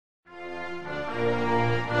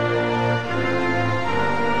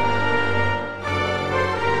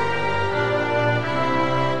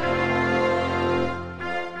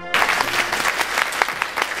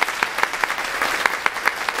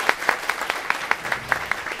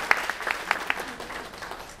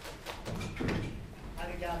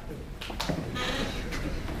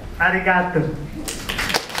ありがとう。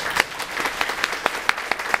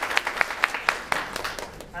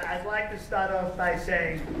I'd like to start off by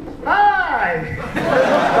saying, Hi!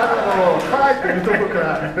 はいというところか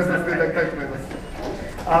ら始めさせていただきたいと思います。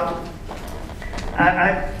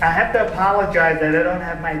I have to apologize that I don't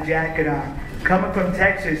have my jacket on. Coming from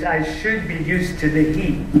Texas, I should be used to the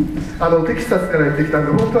heat. テキサスからやってきたん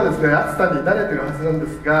で、本当はですね、暑さに慣れてるはずなんで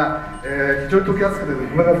すが、非常に溶けやすくて、ご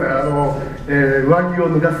めんなさい、上着を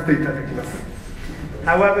脱がせていただきます。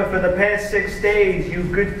However, for the past 6 days, you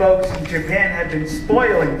good folks in Japan have been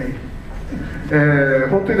spoiling me.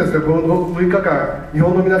 本当にですね、この6日間、日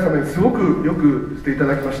本の皆様にすごくよくしていた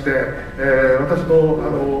だきまして、私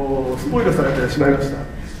もスポイルされてしまいました。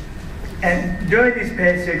And during these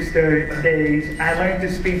past 6 days, I learned to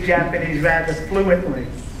speak Japanese rather fluently.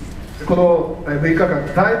 この6日間、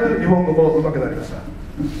だいぶ日本語も上手くなりました。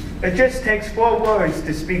It just takes 4 words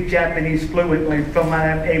to speak Japanese fluently from what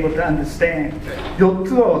I'm able to understand. 4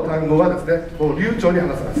つの単語はですね、もう流暢に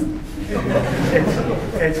話せます。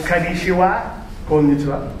It's konnichiwa, こんにち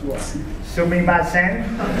は。sumimasen,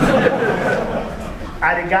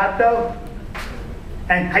 arigato,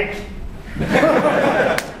 and hai.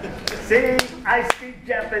 See, I speak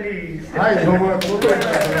Japanese. はい、日本語はこの通りに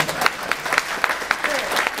なります。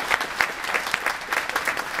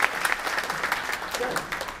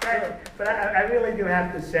But I really do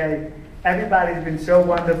have to say, everybody's been so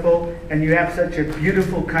wonderful, and you have such a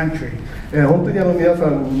beautiful country. 本当に皆さ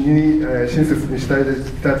んに親切にしてい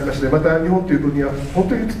ただきまして、また日本という国は本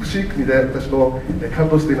当に美しい国で、私も感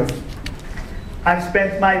動しています。I've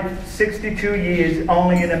spent my 62 years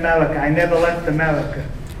only in America. I never left America.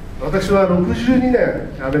 私は62年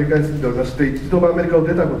アメリカに住んでおりまして、一度もアメリカを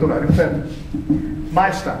出たことがありません。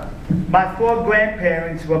My 4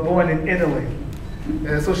 grandparents were born in Italy.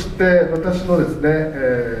 そして私のですね、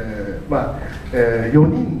4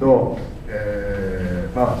人の、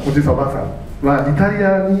おじいさんおばあさんはイタリ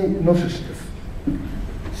アの出身で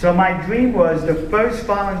す。So my dream was the first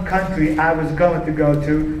foreign country I was going to go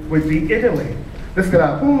to would be Italy. ですか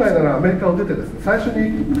ら本来ならアメリカを出てですね、最初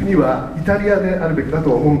に行く国はイタリアであるべきだ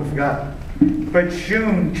と思うんですが、But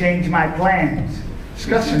June changed my plans. し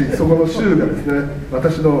かしそこの州がですね、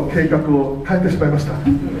私の計画を変えてしまいました。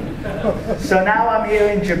So now I'm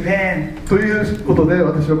here in Japan. ということで、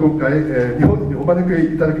私は今回、日本にお招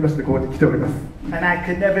きいただきまして、ここに来ております。And I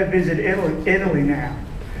could never visit Italy now.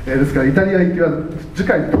 ですからイタリア行きは次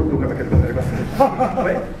回に取っておかなければなりません。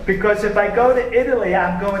Because if I go to Italy,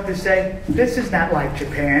 I'm going to say, this is not like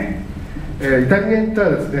Japan. イタリアに行ったら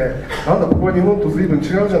ですね、なんだここは日本と随分違う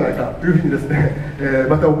じゃないかというふうにですね、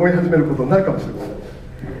また思い始めることになるかもしれません。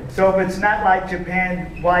So if it's not like Japan,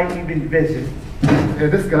 why even visit?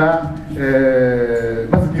 ですから、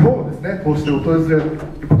まず日本をですね、こうして訪れる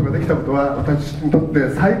ことができたことは、私にとって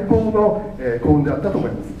最高の幸運であったと思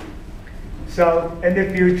います。So in the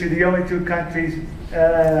future, the only 2 countries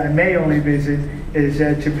I may only visit is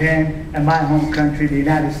Japan and my home country, the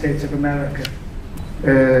United States of America.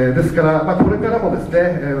 ですから、これからもです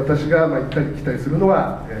ね、私が行ったり来たりするの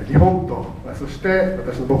は日本と、そして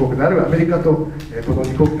私の母国であるアメリカと、この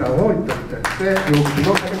2国間を行ったり来たりして、両国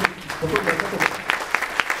のためにことになったと思います。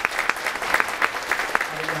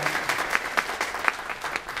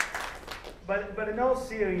But in all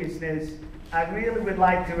seriousness, I really would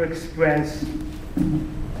like to express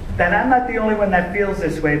that I'm not the only one that feels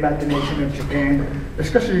this way about the nation of Japan.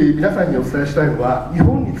 しかし皆さんにお伝えしたいのは、日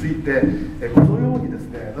本についてこのようにです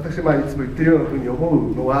ね、私がいつも言っているようなふうに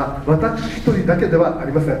思うのは、私一人だけではあ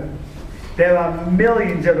りません。There are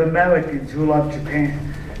millions of Americans who love Japan.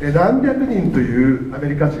 何百人というアメ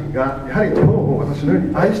リカ人がやはり日本を私のよう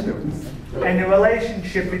に愛しております。And the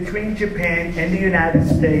relationship between Japan and the United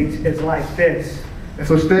States is like this.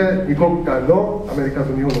 そして2国間のアメリカ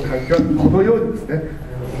と日本の関係はこのようにですね、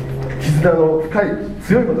絆の深い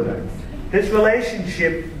強いものであります。This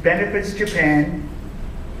relationship benefits Japan,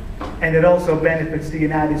 and it also benefits the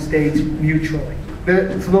United States mutually.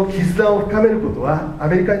 で、その絆を深めることはア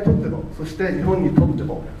メリカにとっても、そして日本にとって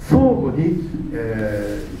も相互に、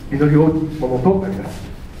実り多きものとなります。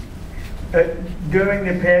During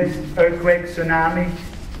the past earthquake tsunami,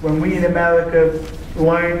 when we in America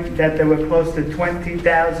learned that there were close to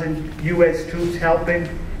 20,000 U.S. troops helping,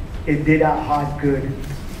 it did our heart good.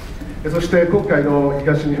 そして今回の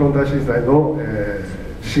東日本大震災の、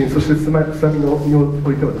地震、そして津波に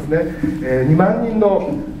おいてはですね、2万人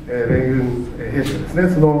の、米軍兵士がですね、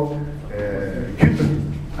その、救助に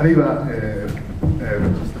あるいは、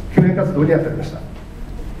救援活動に当たりました。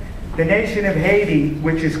The nation of Haiti,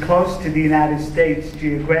 which is close to the United States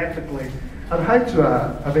geographically, ハイチ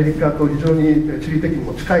はアメリカと非常に地理的に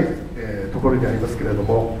も近い、ところにありますけれど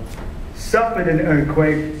も、suffered an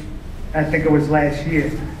earthquake, I think it was last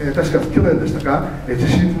year. 確か去年でしたか、地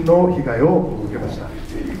震の被害を受けました。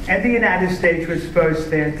And the United States was first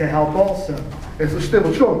there to help also. そして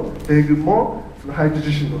もちろん米軍もそのハイチ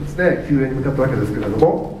地震のですね、救援に向かったわけですけれど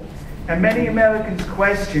も、And many Americans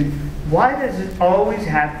question, why does it always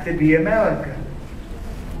have to be America?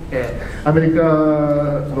 アメリカ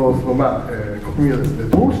のその、国民はですね、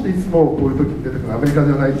どうしていつもこういう時に出てくるアメリカ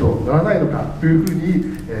ではないとならないのかというふうに、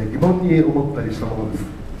疑問に思ったりしたものです。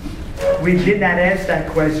We did not ask that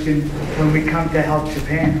question when we come to help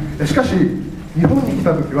Japan. しかし日本に来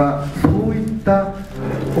た時はそういった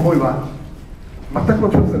思いは全く持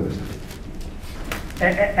ちませんでした。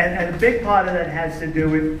And a big part of that has to do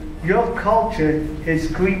with your culture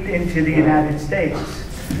has creeped into the United States.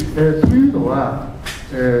 というのは、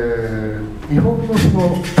日本のその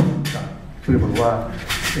文化というものは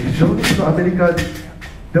非常にそのアメリカ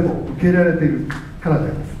でも受け入れられているからであ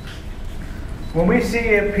ります。When we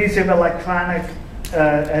see a piece of an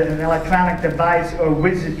electronic device or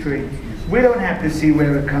wizardry, we don't have to see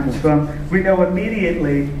where it comes from. We know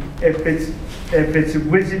immediately if it's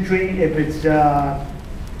wizardry, if it's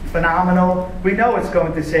phenomenal. We know it's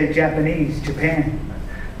going to say Japanese, Japan.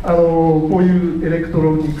 こういうエレクト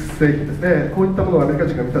ロニクス製品ですね、こういったものをアメリカ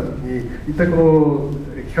人が見たときに、一体この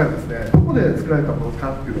機械ですね、どこで作られたもの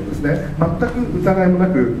かというのをですね、全く疑いもな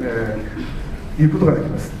く、言うことができ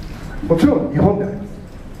ます。もちろん日本であります。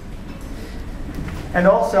And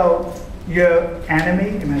also, your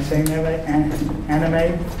anime, am I saying that right?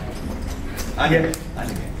 Anime?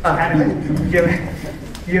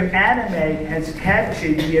 Your anime has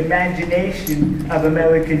captured the imagination of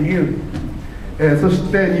American youth. そ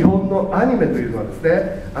して日本のアニメというのはです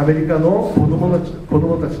ね、アメリカの子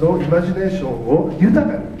供たちのイマジネーションを豊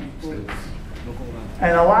かにしています。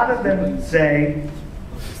And a lot of them say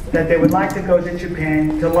that they would like to go to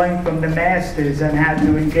Japan to learn from the masters on how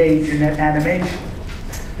to engage in that animation.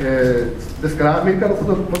 ですからアメリカの子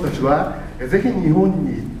供たちはぜひ日本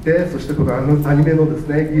に行って、そしてこのアニメのです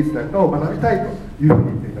ね、技術なんかを学びたいというふうに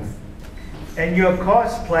言っています。And your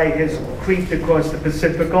cosplay has creeped across the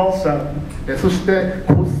Pacific also. そして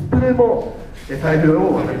コスプレも大量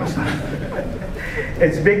を渡りました。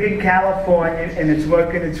It's big in California and it's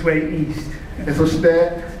working its way east. そして、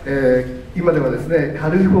今ではですね、カ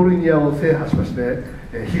リフォルニアを制覇しまして、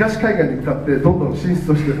東海岸に向かってどんどん進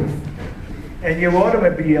出をしています。And your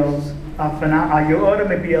automobiles are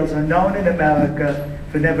known in America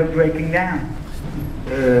for never breaking down.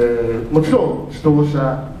 もちろん自動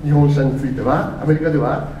車、日本車についてはアメリカで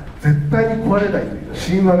は絶対に壊れないという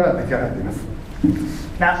神話が出来上がっています。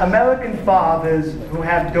Now, American fathers who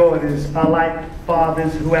have daughters are like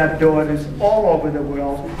fathers who have daughters all over the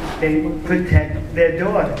world. They protect their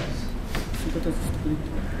daughters.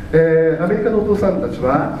 アメリカのお父さんたち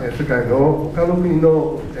は世界の他の国の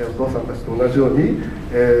お父さんたちと同じように、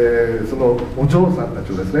そのお嬢さんた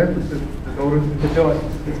ちをですね、The daughters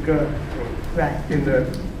is good. Right.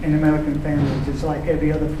 In American families, it's like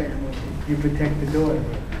every other family. You protect the daughter.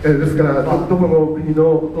 ですからどこの国の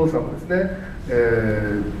お父さんもですね、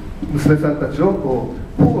娘さんたちをこ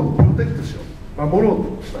う保護、プロテクトしよう、守ろ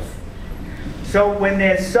うとします。So when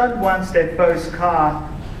their son wants their first car,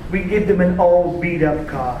 we give them an old beat-up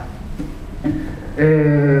car.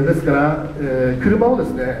 ですから、車をで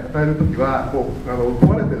すね、与えるときはもう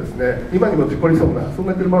壊れてですね、今にも事故りそうなそん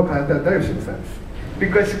な車を買えたりはしません。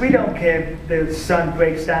Because we don't care if the son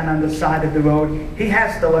breaks down on the side of the road. He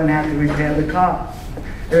has to learn how to repair the car.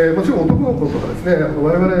 もちろん男の子とかですね、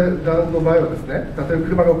我々の場合はですね、例えば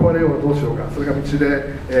車が壊れようがどうしようか、それが道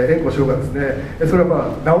で援護しようがですね、それ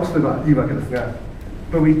は直すればいいわけですが、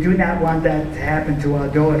But we do not want that to happen to our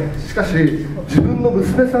daughters. しかし自分の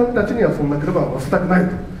娘さんたちにはそんな車を乗せたくない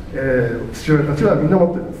と、父親たちはみんな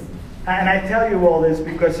思っています。And I tell you all this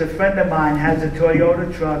because a friend of mine has a Toyota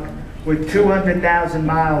truck with 200,000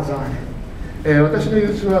 miles on it. 私の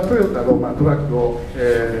友人はトヨタの、トラックを、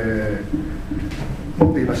持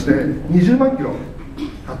っていまして20万キロ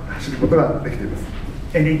走ることができています。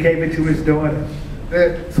And he gave it to his daughter.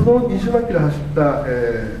 でその20万キロ走った、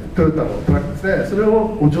トヨタのトラックですね、それ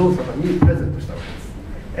をお嬢様にプレゼントしたわ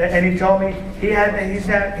けです。And he told me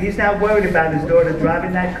he's not worried about his daughter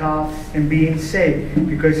driving that car and being safe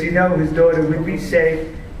because he knows his daughter would be safe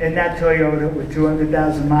in that Toyota with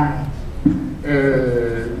 200,000 miles.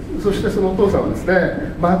 そしてそのお父さんはです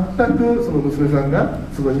ね、全くその娘さんが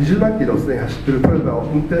その20万キロすでに走っているトヨタを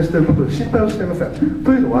運転していることに心配をしていません。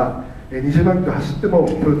というのは20万キロ走っても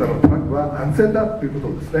トヨタのトラックは安全だということ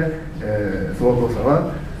をですね、そのお父さん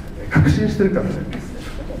は確信しているからです。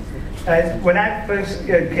When I first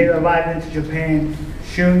arrived into Japan,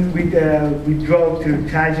 soon we drove to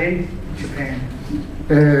Taiji, Japan.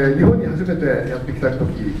 日本に初めてやってきた時、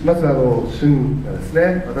まずシュンがです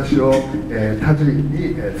ね、私を、タジ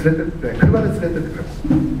に、連れてって車で連れてってくれまし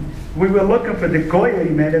た。We were looking for the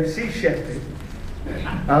goyim of Sea Shepherd.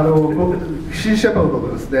 シーシェパード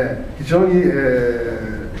のですね、非常に、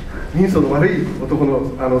人相の悪い男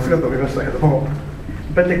の、姿を見ましたけども。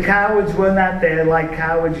But the cowards were not there like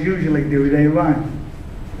cowards usually do. They run.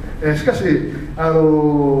 しかし、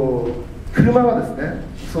車はですね、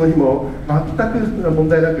その日も全く問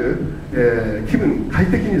題なく、気分快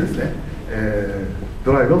適にですね、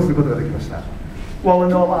ドライブをすることができました。Well,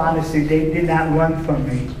 in all honesty, they did not run from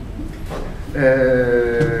me.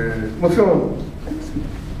 もちろん、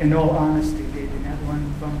In all honesty, they did not run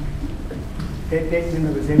from me. They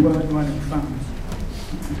weren't running from me.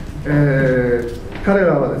 彼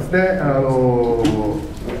らはですね、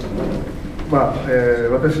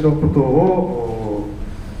私のことを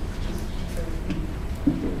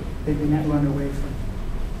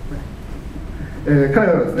彼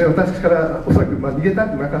らはですね、私からおそらく逃げた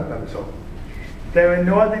くなかったんでしょう。They're in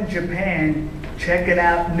northern Japan checking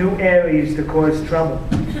out new areas to cause trouble.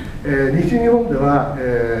 西日本では、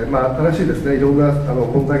新しいですね、いろんな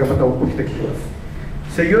問題がまた起きてきていま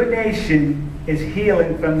す。So your nation is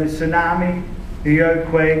healing from the tsunami, the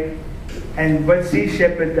earthquake, and what Sea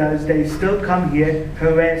Shepherd does, they still come here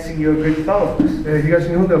harassing your good folks. 東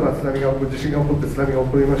日本では地震が起こって津波が起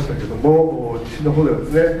こりましたけども、西の方ではで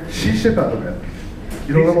すね、シーシェパードが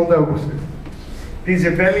いろんな問題を起こしている。These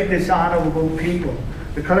are very dishonorable people.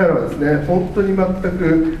 彼らはですね、本当に全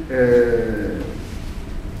く、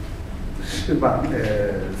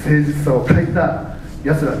誠実さを欠いた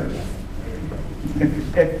奴らであります。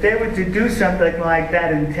If they were to do something like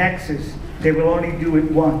that in Texas, they will only do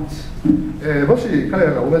it once. もし彼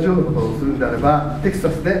らが同じようなことをするんであれば、テキサ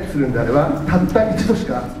スでするんであれば、たった一度し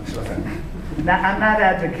かしません。Now, I'm not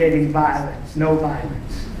advocating violence, no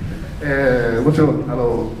violence. もちろん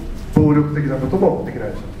暴力的なこともできない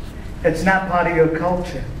でしょう。It's not part of your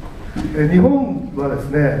culture. 日本はです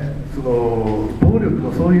ね、その暴力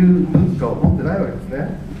のそういう文化を持ってないわけです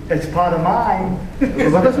ね。It's part of mine.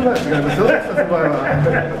 私の場合は違いますよ。テキサスの場合は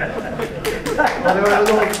我々の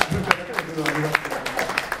文化だけの部分はあります。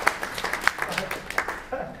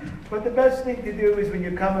But the best thing to do is when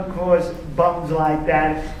you come across bums like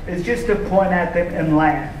that, is just to point at them and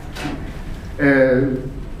laugh.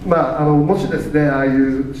 もしですね、ああい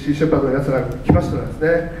うシーシェパードのやつらが来ましたらです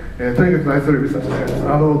ね、とにかく愛想を指さして、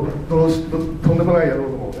とんでもない野郎ど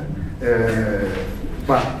もをね、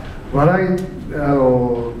笑い、なん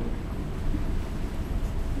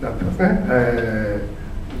て言いますね、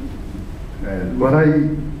笑い、なんて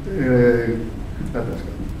言うんです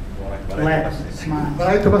か。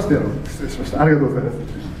笑い飛ばしてやろう。失礼しました。ありがとうございます。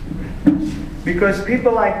Because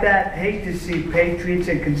people like that hate to see patriots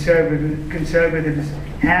and conservatives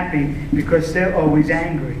happy because they're always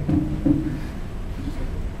angry.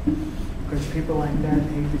 Because people like that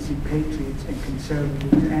hate to see patriots and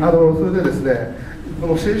conservatives angry. それでですね、こ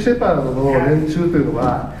のシーシェパードの連中というの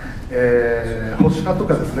は、保守派と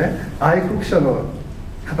かですね、愛国者の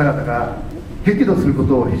方々が激怒するこ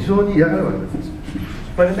とを非常に嫌がるわけです。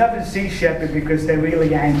But enough is Sea Shepherd because they're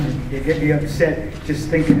really angry. They get me upset just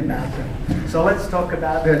thinking about them. So let's talk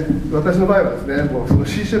about it. 私の場合はですね、もうその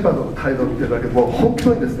シーシェパードの態度を見てるだけでもう本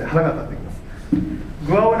当にですね、腹が立ってきます。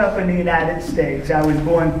Growing up in the United States, I was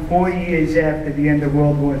born 4 years after the end of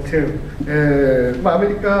World War II. アメ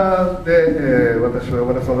リカで、私は生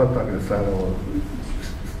まれ育ったわけです。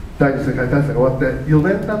第二次世界大戦が終わって4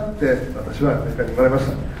年経って私はアメリカに生まれまし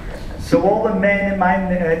た。So all the men in my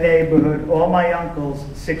neighborhood, all my uncles,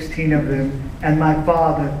 16 of them, and my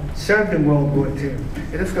father served in World War II.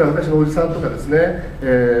 ですから私のおじさんとかですね、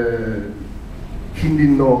近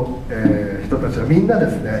隣の、人たちはみんなで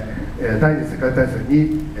すね、第二次世界大戦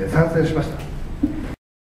に参戦しました。